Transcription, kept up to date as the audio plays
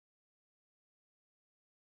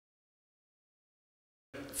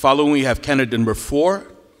Following, we have candidate number 4,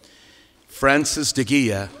 Frances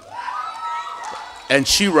DeGia. And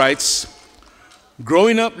she writes,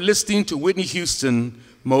 growing up listening to Whitney Houston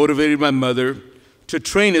motivated my mother to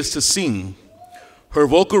train us to sing. Her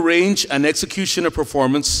vocal range and execution of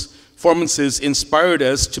performances inspired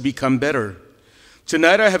us to become better.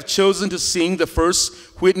 Tonight I have chosen to sing the first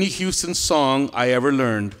Whitney Houston song I ever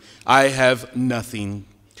learned, I Have Nothing.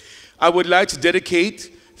 I would like to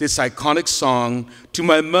dedicate this iconic song to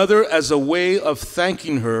my mother as a way of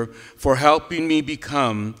thanking her for helping me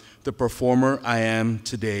become the performer I am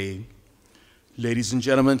today. Ladies and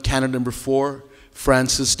gentlemen, candidate number 4,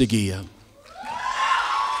 Frances DeGia.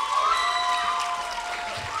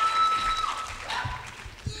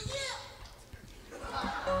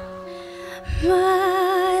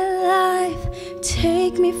 My life,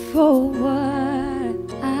 take me for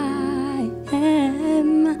what I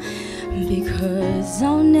am, because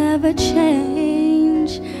I'll never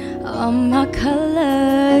change all my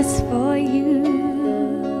colors for you.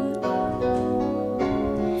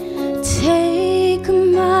 Take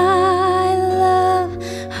my love,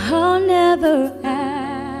 I'll never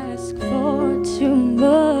ask for too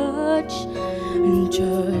much,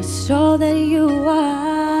 just all that you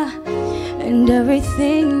are and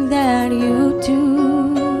everything that you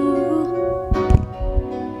do.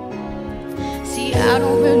 See, I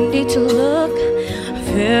don't really need to look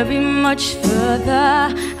very much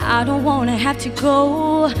further. I don't wanna have to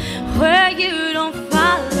go where you don't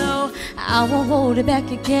follow. I won't hold it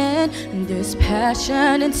back again. There's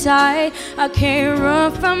passion inside, I can't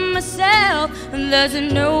run from myself, and there's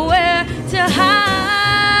nowhere to hide.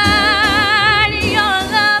 Your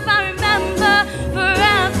love I remember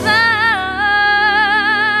forever.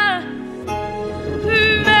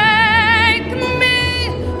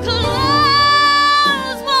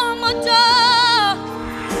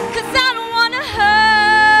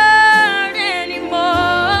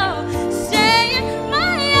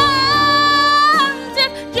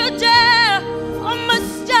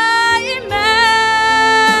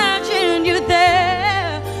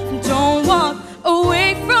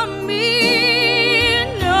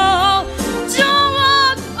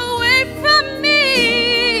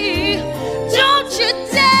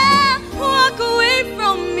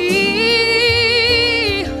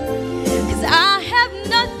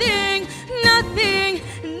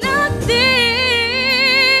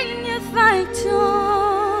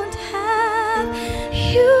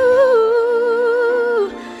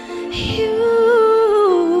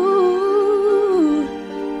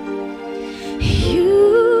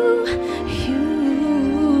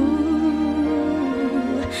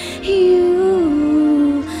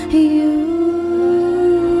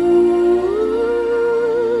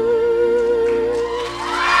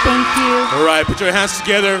 All right, put your hands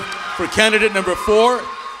together for candidate number 4,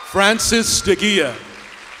 Frances DeGia.